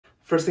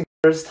First thing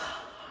first,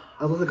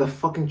 I look like a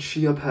fucking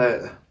chia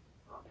pet.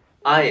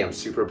 I am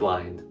super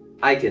blind.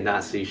 I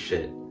cannot see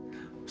shit.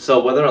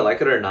 So whether I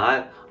like it or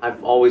not,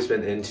 I've always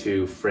been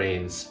into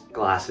frames,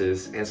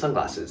 glasses, and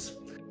sunglasses.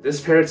 This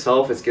pair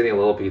itself is getting a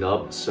little beat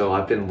up, so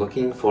I've been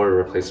looking for a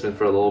replacement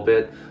for a little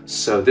bit.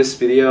 So this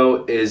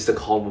video is the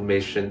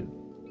culmination.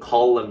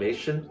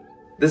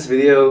 This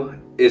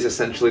video is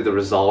essentially the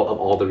result of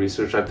all the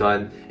research I've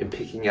done in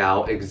picking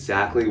out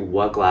exactly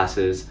what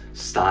glasses,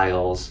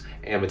 styles,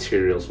 and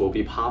materials will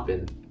be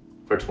poppin'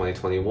 for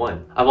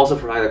 2021. I've also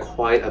provided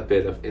quite a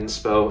bit of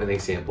inspo and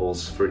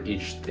examples for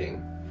each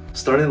thing.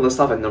 Starting the list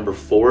off at number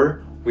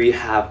 4, we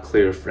have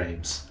clear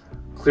frames.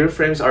 Clear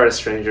frames are a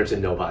stranger to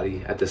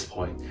nobody at this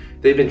point.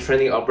 They've been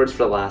trending upwards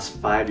for the last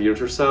 5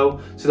 years or so,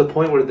 to the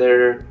point where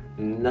they're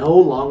no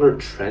longer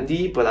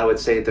trendy, but I would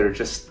say they're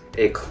just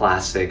a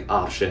classic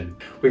option.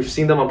 We've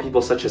seen them on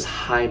people such as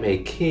Jaime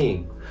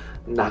King,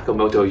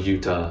 Nakamoto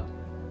Yuta,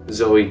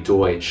 Zoe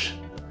Deutsch.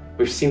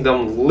 We've seen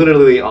them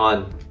literally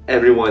on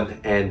everyone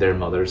and their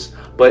mothers.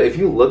 But if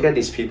you look at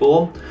these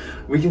people,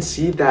 we can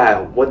see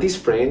that what these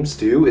frames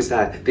do is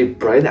that they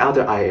brighten out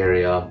their eye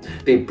area,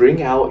 they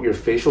bring out your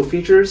facial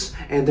features,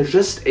 and they're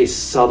just a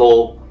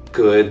subtle,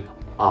 good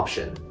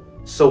option.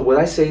 So would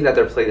I say that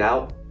they're played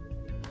out?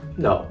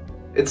 No.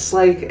 It's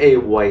like a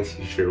white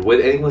t-shirt. Would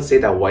anyone say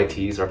that white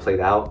tees are played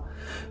out?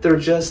 They're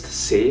just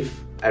safe,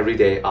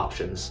 everyday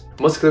options.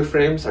 Most clear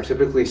frames are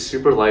typically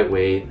super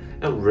lightweight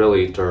and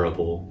really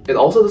durable. It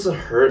also doesn't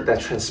hurt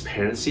that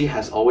transparency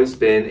has always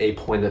been a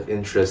point of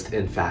interest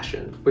in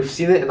fashion. We've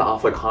seen it in the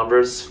Off-White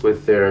Converse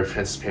with their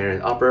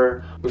transparent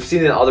upper. We've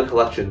seen it in other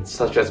collections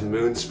such as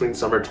Moon Spring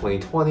Summer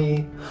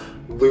 2020,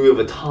 Louis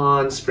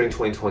Vuitton Spring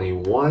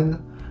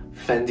 2021,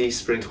 Fendi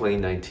Spring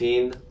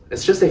 2019.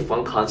 It's just a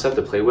fun concept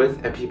to play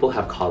with and people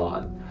have caught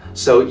on.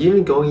 So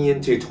even going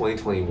into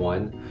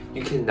 2021,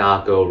 you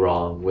cannot go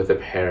wrong with a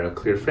pair of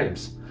clear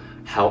frames.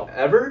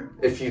 However,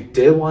 if you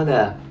did want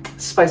to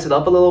spice it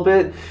up a little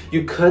bit,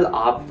 you could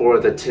opt for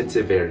the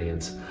tinted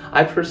variant.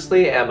 I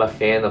personally am a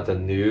fan of the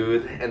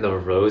nude and the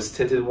rose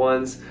tinted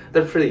ones.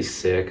 They're pretty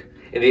sick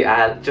and they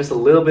add just a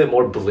little bit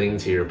more bling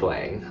to your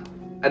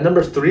bling. At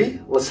number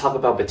 3, let's talk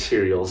about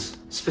materials,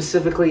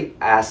 specifically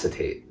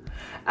acetate.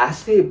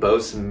 Acetate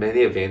boasts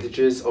many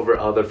advantages over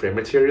other frame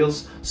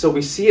materials, so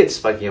we see it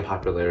spiking in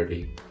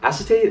popularity.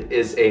 Acetate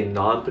is a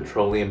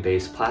non-petroleum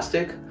based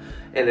plastic,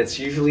 and it's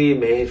usually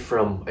made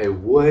from a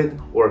wood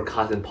or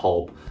cotton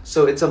pulp,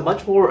 so it's a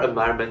much more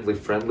environmentally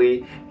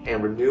friendly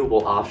and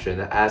renewable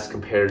option as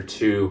compared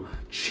to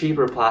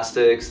cheaper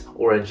plastics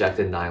or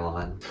injected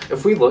nylon.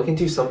 If we look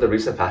into some of the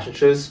recent fashion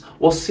shows,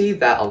 we'll see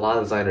that a lot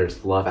of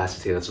designers love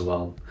acetate as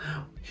well.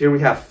 Here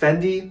we have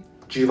Fendi,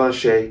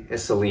 Givenchy, and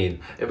Celine.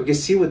 And we can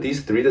see with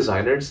these 3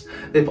 designers,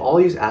 they've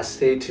all used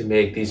acetate to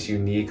make these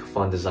unique,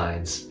 fun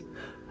designs.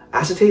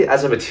 Acetate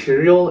as a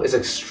material is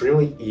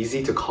extremely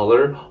easy to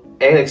color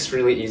and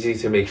extremely easy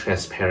to make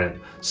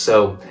transparent,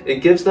 so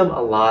it gives them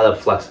a lot of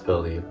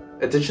flexibility.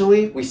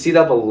 Additionally, we see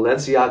that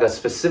Balenciaga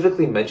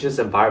specifically mentions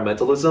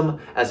environmentalism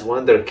as one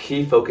of their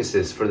key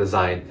focuses for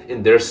design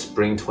in their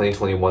Spring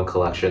 2021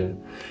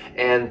 collection.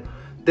 And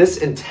this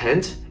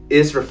intent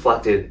is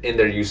reflected in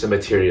their use of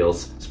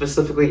materials,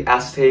 specifically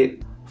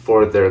acetate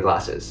for their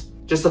glasses.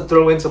 Just to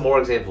throw in some more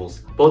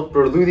examples, both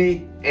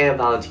Berluti and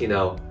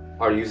Valentino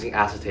are using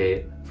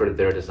acetate for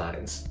their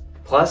designs.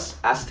 Plus,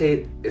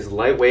 acetate is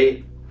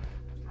lightweight,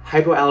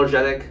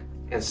 hypoallergenic,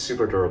 and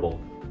super durable.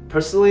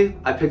 Personally,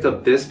 I picked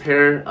up this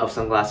pair of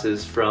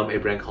sunglasses from a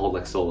brand called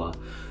lexxola.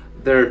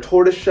 They're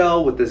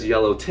tortoiseshell with this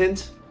yellow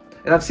tint,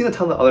 and I've seen a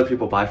ton of other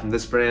people buy from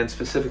this brand,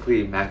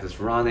 specifically Magnus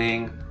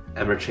Ronning,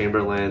 Emma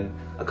Chamberlain,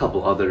 a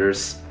couple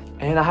others,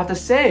 and I have to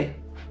say,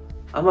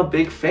 I'm a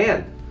big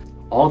fan.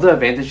 All the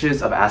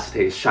advantages of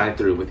acetate shine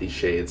through with these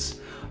shades.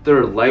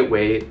 They're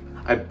lightweight,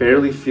 I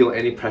barely feel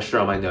any pressure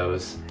on my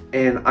nose,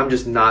 and I'm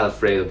just not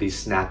afraid of these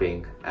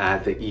snapping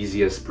at the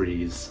easiest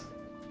breeze.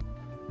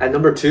 At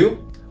number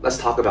 2, let's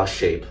talk about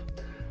shape.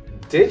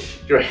 Ditch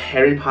your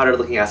Harry Potter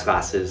looking ass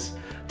glasses,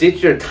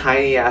 ditch your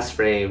tiny ass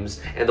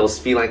frames and those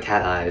feline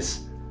cat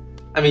eyes.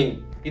 I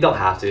mean, you don't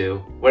have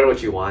to, wear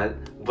what you want,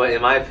 but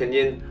in my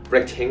opinion,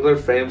 rectangular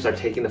frames are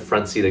taking the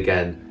front seat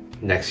again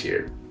next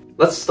year.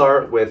 Let's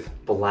start with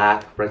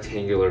black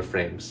rectangular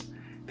frames.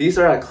 These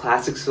are a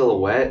classic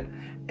silhouette,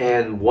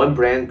 and one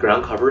brand,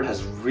 Ground Cover,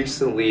 has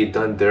recently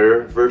done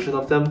their version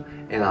of them,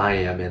 and I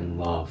am in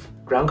love.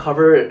 Ground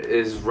Cover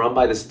is run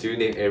by this dude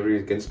named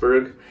Avery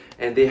Ginsberg,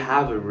 and they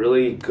have a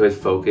really good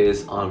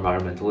focus on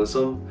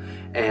environmentalism,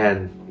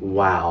 and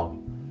wow.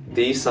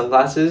 These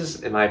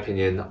sunglasses, in my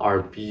opinion,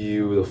 are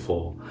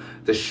beautiful.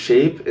 The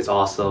shape is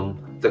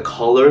awesome, the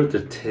color, the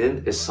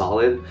tint is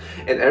solid,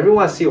 and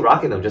everyone I see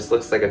rocking them just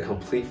looks like a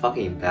complete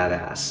fucking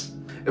badass.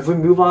 If we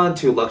move on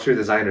to luxury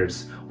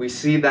designers, we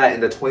see that in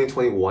the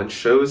 2021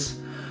 shows,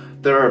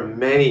 there are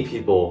many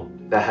people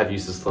that have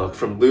used this look,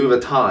 from Louis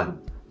Vuitton,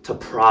 to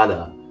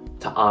Prada,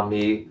 to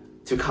Ami,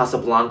 to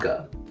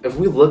Casablanca. If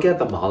we look at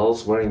the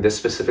models wearing this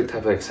specific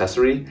type of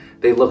accessory,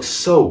 they look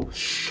so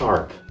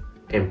sharp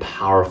and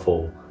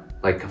powerful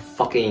like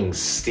fucking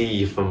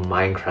Steve from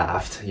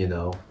Minecraft, you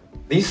know?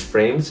 These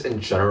frames in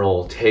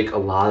general take a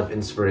lot of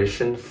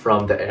inspiration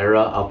from the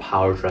era of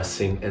power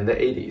dressing in the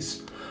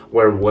 80s,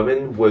 where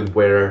women would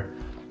wear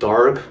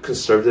dark,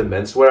 conservative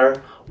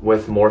menswear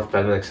with more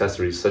feminine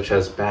accessories such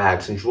as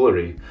bags and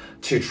jewelry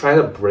to try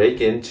to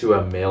break into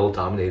a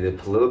male-dominated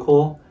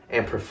political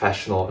and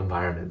professional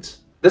environment.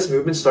 This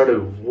movement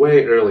started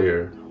way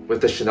earlier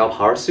with the Chanel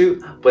power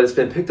suit, but it's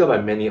been picked up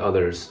by many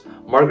others,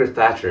 Margaret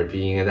Thatcher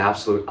being an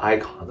absolute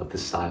icon of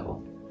this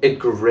style. A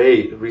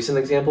great recent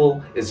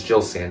example is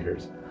Jill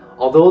Sanders.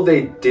 Although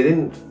they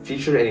didn't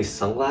feature any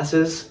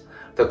sunglasses,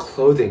 the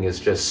clothing is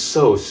just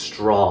so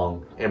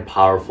strong and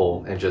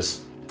powerful and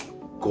just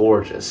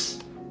gorgeous.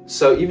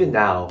 So even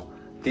now,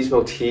 these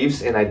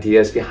motifs and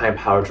ideas behind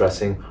power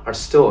dressing are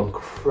still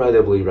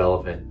incredibly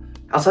relevant.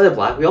 Outside of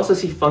black, we also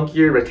see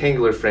funkier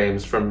rectangular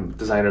frames from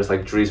designers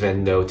like Dries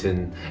Van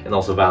Noten and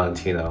also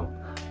Valentino.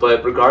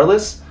 But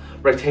regardless,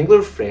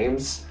 rectangular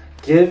frames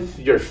give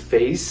your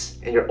face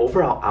and your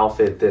overall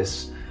outfit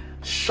this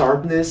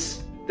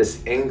sharpness, this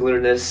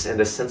angularness, and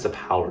this sense of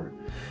power.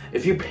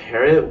 If you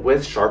pair it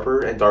with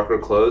sharper and darker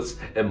clothes,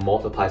 it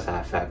multiplies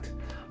that effect.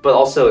 But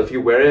also, if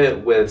you wear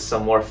it with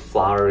some more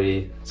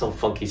flowery, some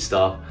funky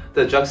stuff,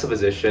 the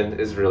juxtaposition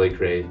is really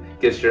great.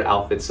 Gives your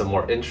outfit some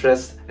more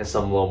interest and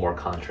some little more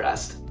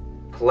contrast.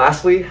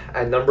 Lastly,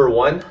 at number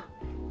 1,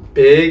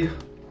 big,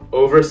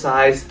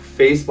 oversized,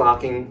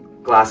 face-blocking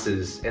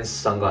glasses and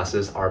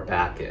sunglasses are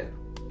back in.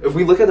 If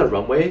we look at the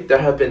runway, there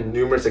have been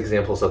numerous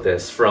examples of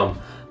this from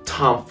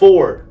Tom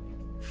Ford,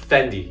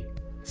 Fendi,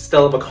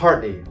 Stella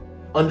McCartney,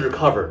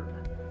 Undercover,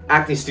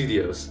 Acne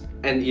Studios,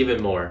 and even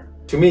more.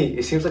 To me,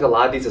 it seems like a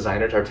lot of these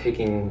designers are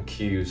taking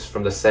cues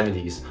from the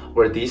 70s,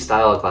 where these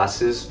style of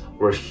glasses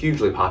were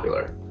hugely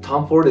popular.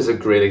 Tom Ford is a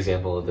great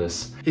example of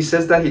this. He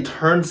says that he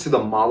turns to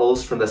the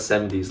models from the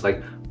 70s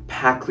like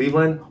Pat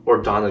Cleveland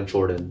or Donna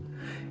Jordan.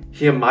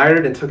 He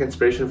admired and took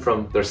inspiration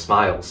from their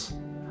smiles,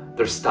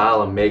 their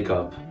style of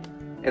makeup,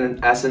 and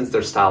in essence,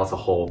 their style as a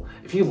whole.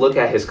 If you look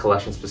at his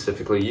collection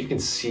specifically, you can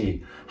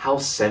see how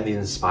 70s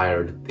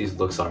inspired these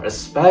looks are,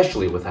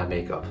 especially with that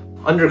makeup.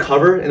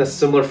 Undercover, in a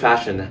similar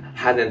fashion,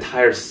 had an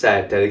entire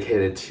set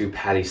dedicated to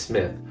Patti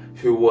Smith,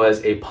 who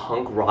was a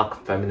punk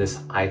rock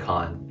feminist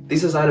icon.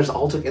 These designers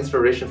all took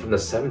inspiration from the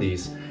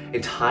 70s, a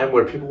time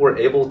where people were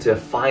able to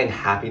find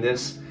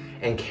happiness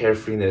and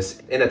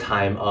carefreeness in a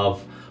time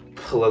of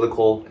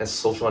political and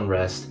social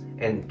unrest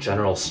and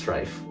general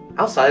strife.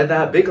 Outside of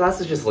that, big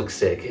glasses just look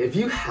sick. If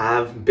you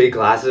have big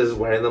glasses,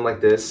 wearing them like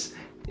this,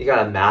 you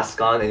got a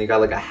mask on and you got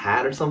like a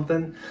hat or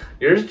something,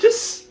 you're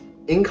just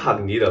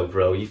incognito,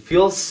 bro. You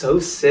feel so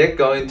sick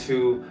going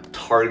to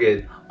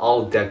Target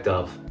all decked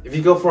up. If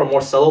you go for a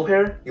more subtle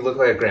pair, you look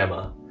like a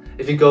grandma.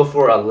 If you go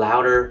for a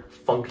louder,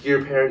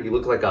 funkier pair, you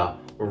look like a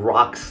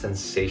rock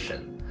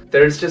sensation.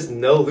 There's just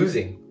no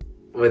losing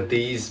with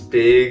these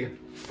big,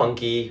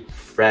 funky,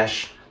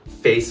 fresh,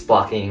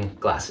 face-blocking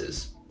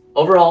glasses.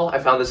 Overall, I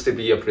found this to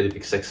be a pretty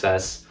big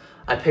success.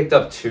 I picked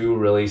up 2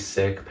 really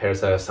sick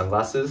pairs of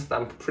sunglasses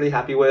that I'm pretty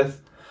happy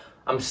with.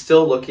 I'm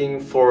still looking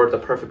for the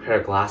perfect pair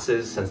of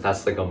glasses since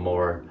that's like a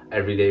more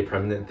everyday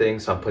permanent thing,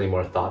 so I'm putting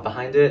more thought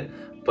behind it,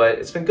 but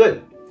it's been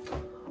good.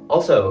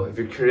 Also, if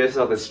you're curious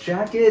about this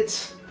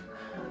jacket,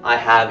 I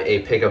have a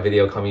pickup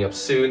video coming up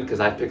soon because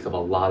I picked up a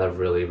lot of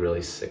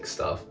really sick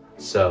stuff.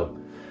 So,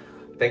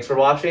 thanks for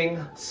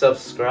watching,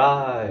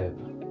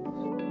 subscribe.